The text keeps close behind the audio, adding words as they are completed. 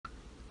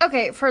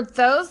Okay, for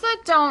those that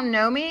don't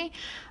know me,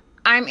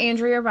 I'm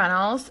Andrea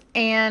Reynolds,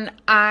 and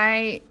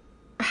I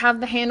have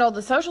the handle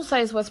The Social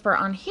Studies Whisperer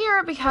on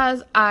here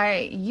because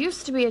I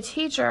used to be a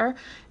teacher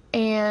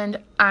and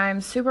I'm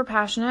super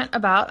passionate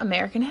about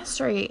American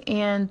history,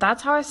 and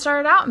that's how I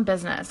started out in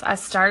business. I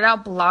started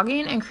out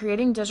blogging and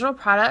creating digital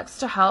products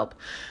to help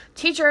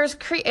teachers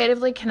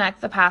creatively connect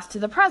the past to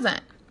the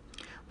present.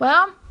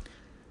 Well,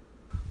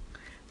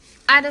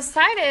 I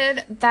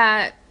decided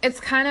that it's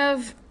kind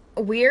of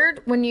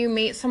weird when you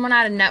meet someone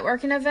at a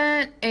networking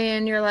event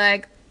and you're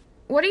like,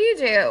 what do you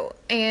do?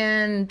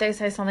 And they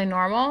say something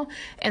normal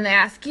and they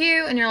ask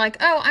you and you're like,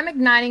 oh, I'm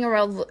igniting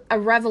a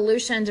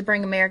revolution to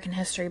bring American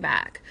history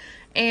back.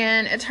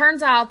 And it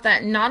turns out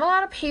that not a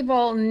lot of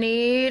people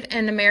need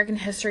an American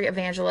history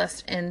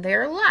evangelist in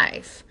their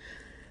life.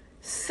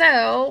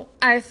 So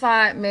I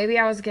thought maybe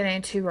I was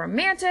getting too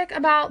romantic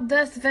about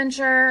this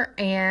venture,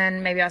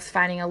 and maybe I was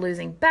fighting a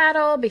losing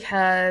battle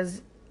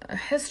because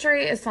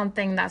history is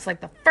something that's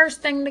like the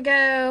first thing to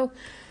go,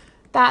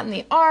 that and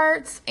the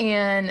arts,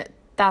 and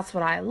that's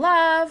what I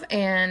love.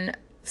 And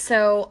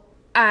so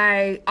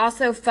I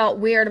also felt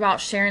weird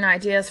about sharing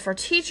ideas for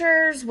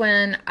teachers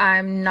when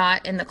I'm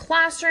not in the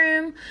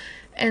classroom.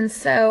 And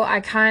so I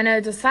kind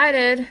of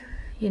decided,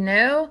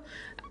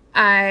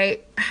 I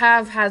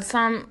have had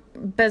some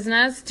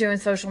business doing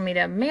social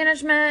media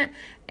management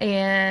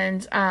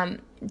and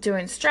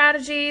doing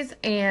strategies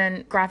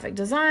and graphic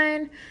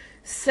design.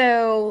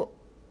 So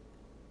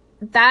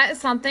that is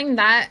something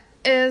that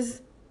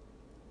is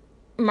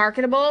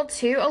marketable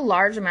to a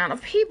large amount of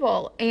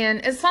people,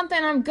 and it's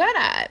something I'm good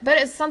at, but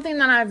it's something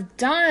that I've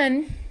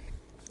done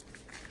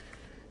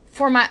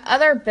for my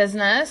other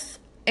business.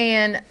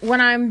 And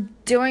when I'm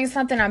doing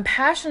something I'm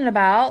passionate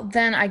about,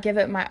 then I give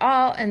it my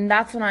all, and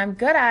that's when I'm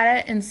good at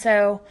it. And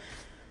so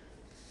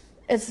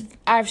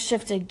I've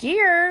shifted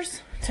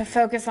gears to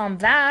focus on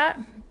that,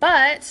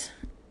 but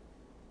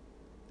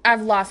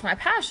I've lost my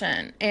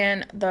passion.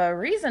 And the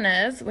reason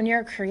is when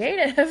you're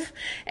creative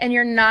and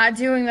you're not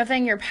doing the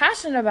thing you're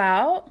passionate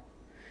about,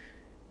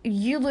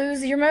 you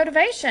lose your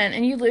motivation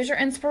and you lose your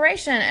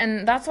inspiration.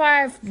 And that's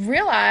why I've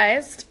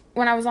realized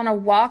when I was on a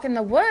walk in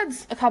the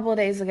woods a couple of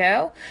days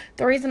ago,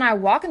 the reason I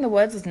walk in the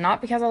woods is not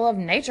because I love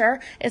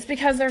nature. It's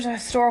because there's a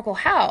historical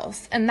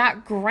house, and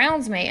that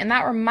grounds me and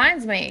that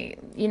reminds me,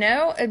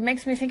 it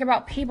makes me think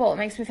about people. It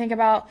makes me think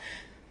about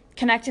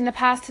connecting the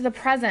past to the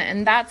present,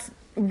 and that's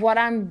what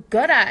I'm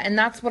good at, and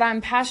that's what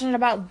I'm passionate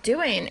about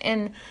doing.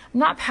 And I'm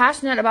not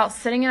passionate about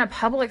sitting in a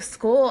public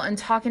school and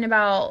talking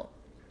about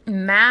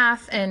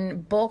math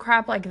and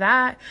bullcrap like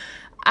that.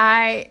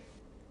 I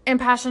am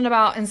passionate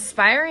about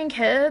inspiring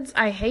kids.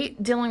 I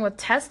hate dealing with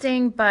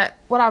testing, but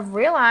what I've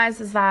realized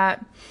is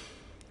that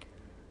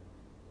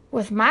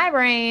with my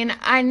brain,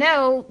 I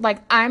know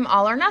I'm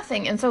all or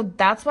nothing. And so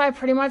that's why I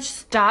pretty much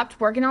stopped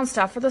working on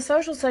stuff for the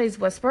Social Studies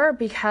Whisperer,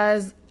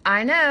 because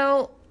I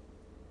know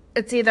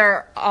it's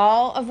either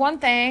all of one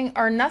thing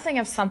or nothing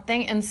of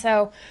something. And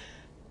so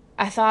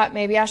I thought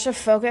maybe I should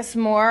focus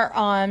more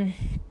on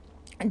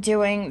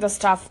doing the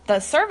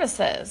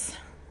services.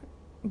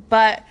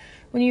 But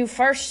when you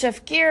first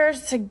shift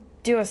gears to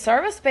do a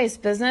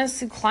service-based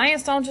business,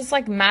 clients don't just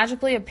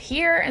magically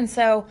appear. And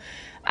so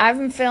I've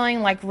been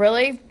feeling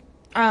really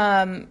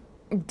down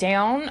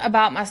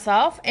about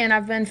myself, and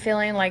I've been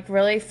feeling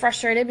really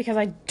frustrated because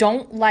I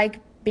don't like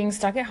being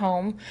stuck at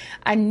home.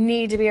 I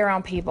need to be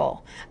around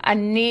people. I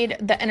need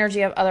the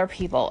energy of other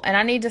people, and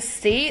I need to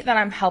see that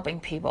I'm helping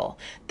people.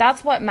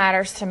 That's what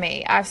matters to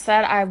me. I've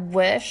said I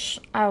wish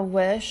I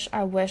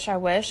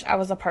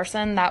was a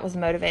person that was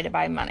motivated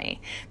by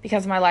money,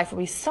 because my life would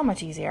be so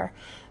much easier.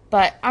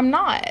 But I'm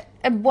not.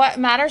 What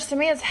matters to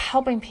me is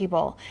helping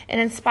people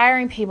and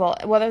inspiring people,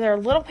 whether they're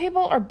little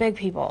people or big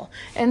people.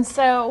 And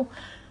so,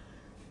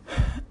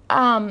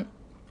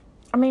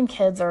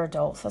 kids or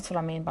adults. That's what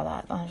I mean by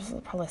that.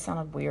 That probably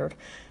sounded weird.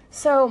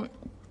 So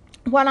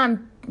what I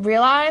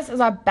realized is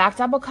I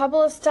backed up a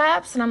couple of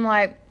steps, and I'm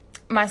like,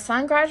 my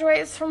son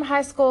graduates from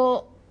high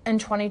school in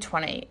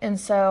 2020. And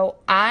so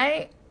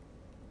I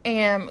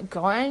am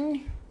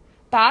going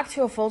back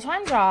to a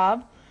full-time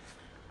job,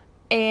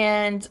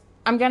 and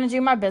I'm going to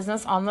do my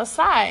business on the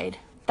side.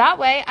 That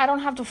way I don't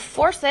have to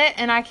force it,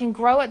 and I can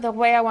grow it the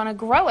way I want to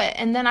grow it.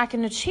 And then I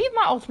can achieve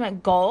my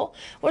ultimate goal,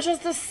 which is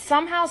to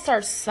somehow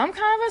start some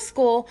kind of a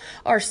school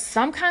or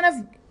some kind of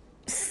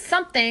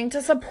something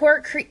to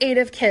support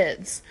creative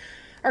kids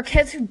or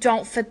kids who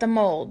don't fit the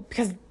mold,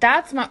 because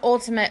that's my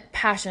ultimate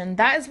passion.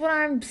 That is what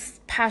I'm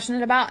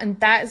passionate about, and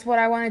that is what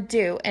I want to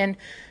do. And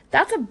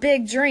that's a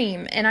big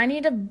dream, and I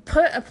need to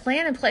put a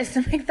plan in place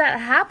to make that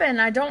happen.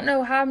 I don't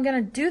know how I'm going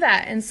to do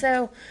that. And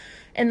so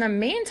in the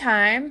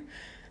meantime,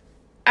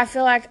 I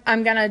feel like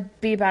I'm going to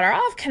be better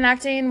off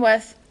connecting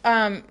with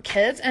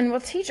kids and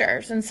with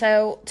teachers. And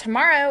so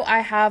tomorrow I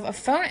have a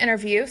phone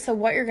interview. So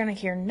what you're going to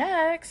hear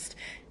next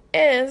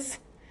is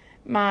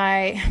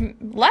my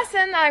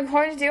lesson that I'm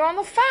going to do on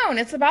the phone.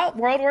 It's about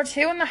World War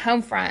II and the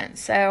home front.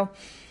 So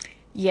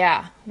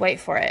yeah, wait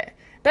for it.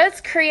 But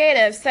it's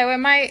creative, so it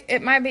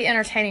might be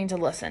entertaining to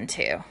listen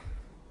to.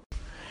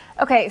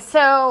 Okay,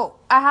 so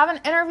I have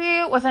an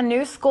interview with a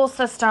new school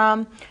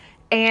system,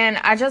 and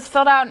I just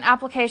filled out an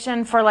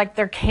application for like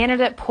their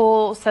candidate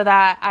pool so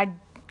that I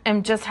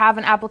am just have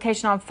an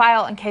application on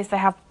file in case they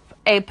have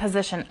a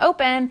position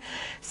open.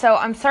 So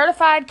I'm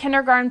certified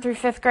kindergarten through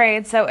 5th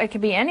grade, so it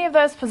could be any of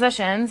those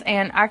positions,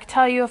 and I could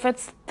tell you if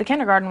it's the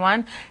kindergarten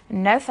one,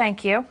 no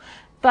thank you.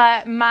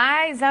 But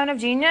my zone of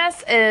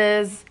genius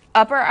is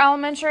upper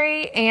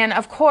elementary, and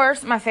of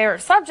course my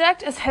favorite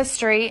subject is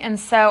history, and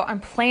so I'm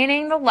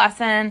planning the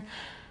lesson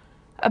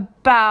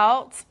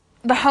about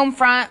the home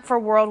front for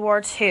World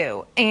War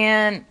II.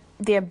 And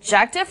the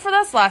objective for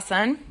this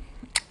lesson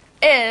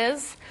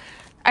is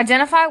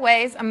identify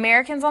ways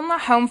Americans on the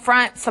home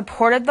front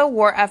supported the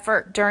war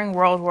effort during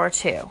World War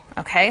II.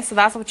 Okay, so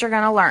that's what you're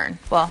going to learn.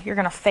 Well, you're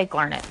going to fake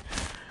learn it.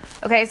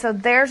 Okay, so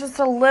there's just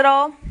a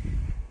little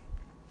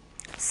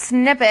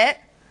snippet.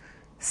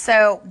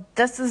 So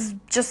this has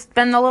just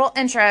been the little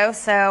intro.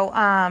 So,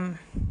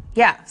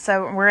 yeah,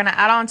 so we're going to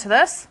add on to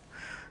this.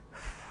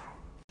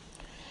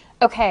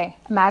 Okay,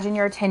 imagine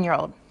you're a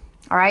 10-year-old.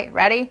 All right,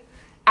 ready?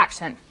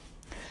 Action.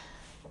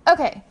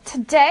 Okay,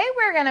 today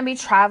we're going to be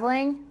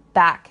traveling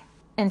back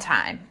in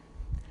time.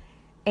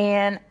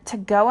 And to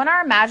go in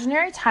our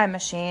imaginary time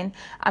machine,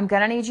 I'm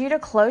going to need you to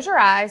close your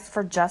eyes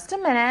for just a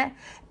minute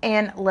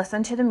and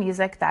listen to the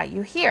music that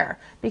you hear,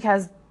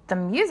 because the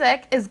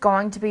music is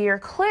going to be your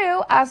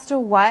clue as to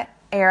what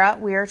era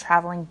we are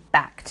traveling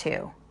back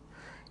to.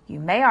 You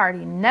may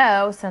already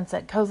know since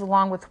it goes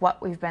along with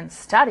what we've been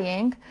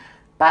studying,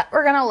 but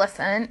we're going to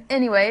listen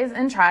anyways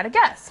and try to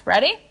guess.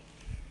 Ready?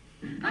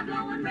 A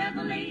blowing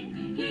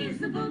reveille, he's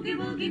the boogie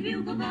woogie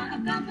bugle boy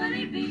of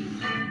Company B.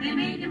 They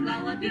made him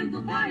blow a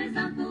bugle for his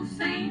Uncle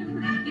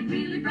Sam. It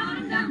really brought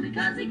him down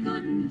because he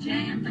couldn't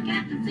jam. The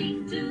captain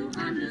seemed to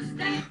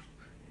understand.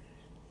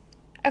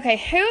 Okay,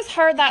 who's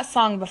heard that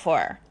song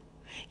before?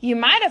 You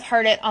might have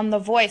heard it on The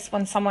Voice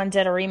when someone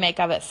did a remake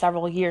of it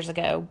several years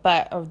ago,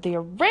 but the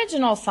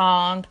original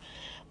song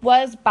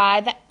was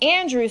by the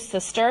Andrews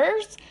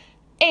Sisters,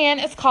 and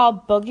it's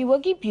called Boogie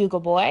Woogie Bugle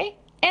Boy,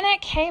 and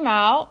it came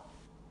out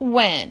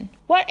when?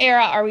 What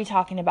era are we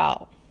talking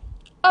about?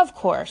 Of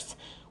course,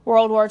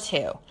 World War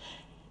II.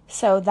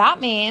 So that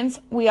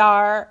means we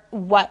are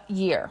what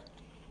year?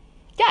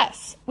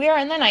 Yes, we are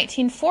in the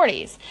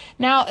 1940s.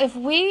 Now, if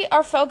we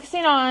are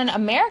focusing on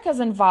America's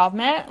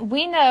involvement,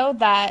 we know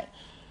that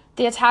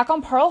the attack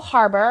on Pearl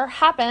Harbor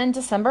happened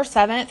December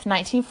 7th,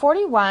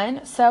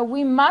 1941. So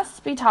we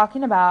must be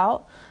talking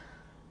about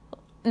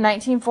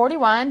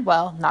 1941,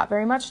 well, not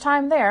very much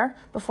time there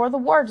before the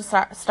war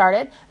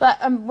started, but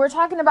we're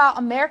talking about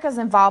America's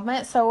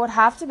involvement, so it would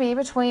have to be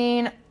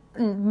between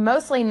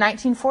mostly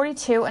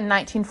 1942 and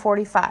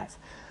 1945.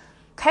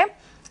 Okay,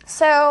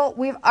 so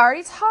we've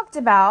already talked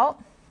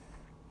about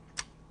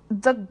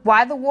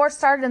why the war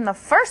started in the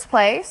first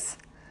place.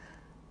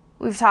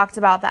 We've talked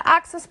about the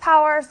Axis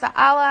powers, the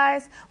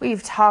Allies.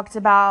 We've talked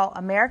about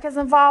America's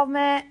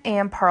involvement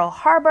and Pearl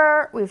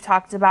Harbor. We've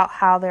talked about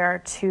how there are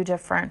two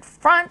different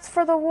fronts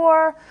for the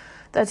war,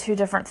 the two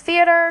different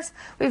theaters.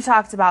 We've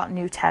talked about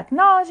new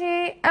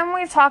technology, and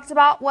we've talked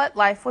about what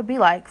life would be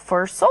like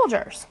for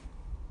soldiers.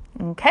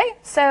 Okay,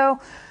 so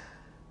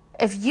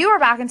if you were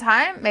back in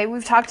time, maybe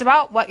we've talked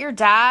about what your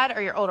dad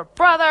or your older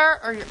brother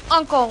or your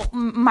uncle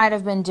might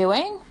have been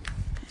doing.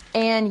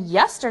 And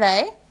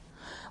yesterday,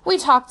 we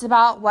talked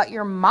about what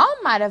your mom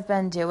might have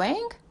been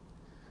doing.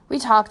 We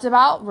talked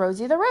about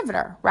Rosie the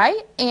Riveter,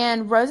 right?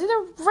 And Rosie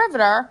the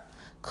Riveter,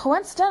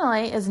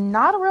 coincidentally, is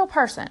not a real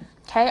person,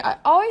 okay? I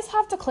always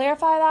have to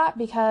clarify that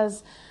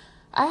because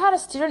I had a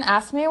student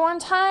ask me one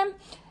time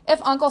if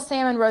Uncle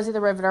Sam and Rosie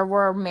the Riveter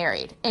were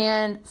married.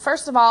 And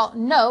first of all,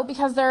 no,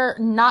 because they're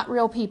not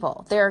real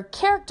people. They're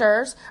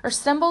characters or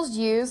symbols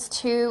used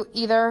to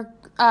either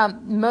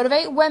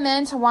motivate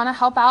women to want to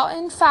help out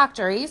in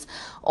factories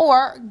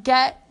or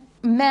get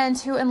men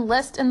to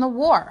enlist in the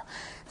war.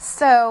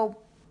 So,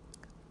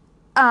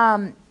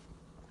 I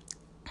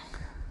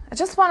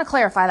just want to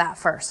clarify that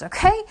first,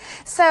 okay?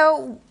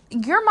 So,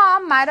 your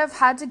mom might have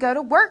had to go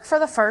to work for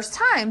the first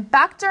time.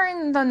 Back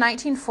during the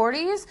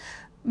 1940s,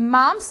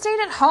 moms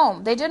stayed at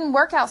home. They didn't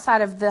work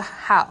outside of the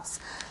house.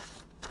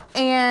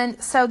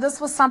 And so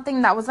this was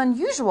something that was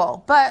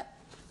unusual, but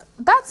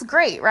that's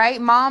great,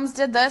 right? Moms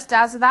did this,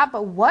 dads did that,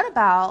 but what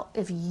about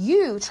if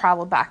you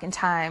traveled back in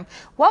time?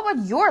 What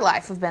would your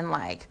life have been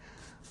like?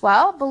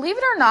 Well, believe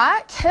it or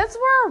not, kids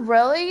were a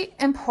really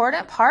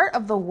important part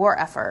of the war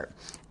effort.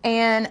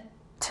 And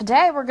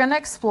today we're going to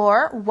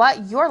explore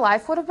what your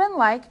life would have been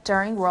like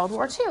during World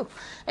War II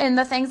and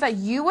the things that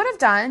you would have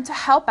done to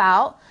help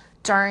out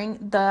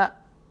during the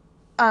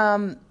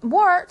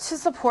war to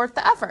support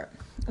the effort.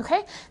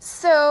 Okay,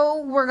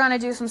 so we're going to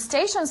do some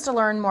stations to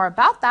learn more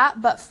about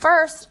that. But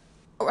first,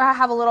 I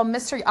have a little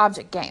mystery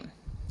object game.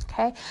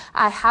 Okay,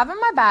 I have in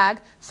my bag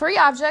 3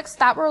 objects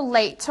that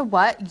relate to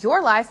what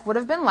your life would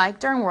have been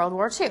like during World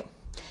War II.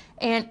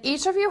 And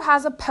each of you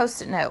has a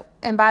Post-it note.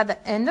 And by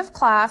the end of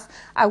class,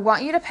 I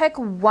want you to pick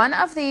one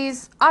of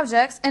these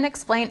objects and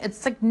explain its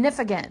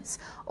significance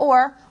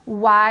or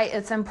why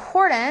it's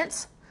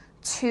important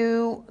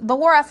to the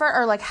war effort,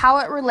 or like how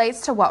it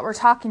relates to what we're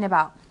talking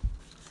about.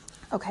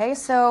 Okay,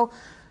 so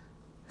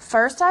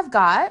first I've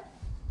got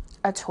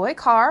a toy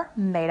car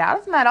made out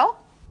of metal.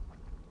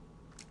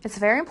 It's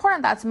very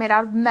important that it's made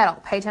out of metal.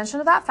 Pay attention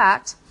to that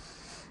fact.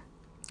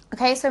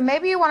 Okay, so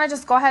maybe you want to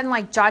just go ahead and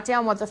like jot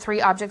down what the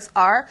three objects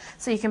are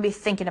so you can be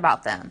thinking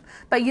about them,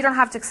 but you don't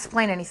have to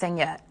explain anything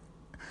yet.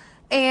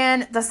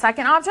 And the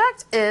second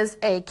object is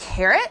a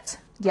carrot.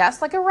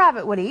 Yes, like a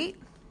rabbit would eat.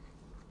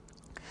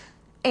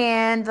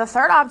 And the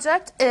third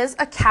object is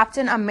a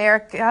Captain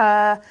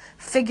America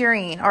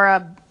figurine, or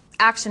a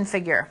action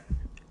figure.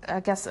 I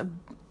guess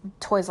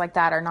toys like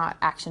that are not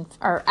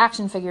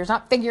action figures,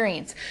 not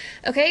figurines.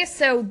 Okay,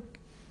 so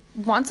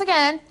once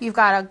again, you've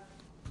got a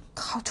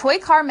toy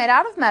car made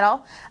out of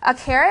metal, a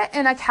carrot,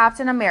 and a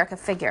Captain America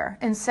figure.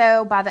 And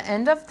so by the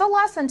end of the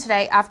lesson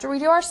today, after we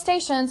do our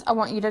stations, I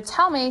want you to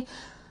tell me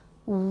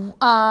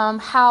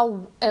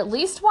how at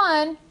least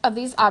one of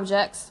these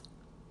objects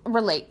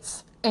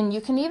relates. And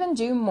you can even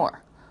do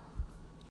more.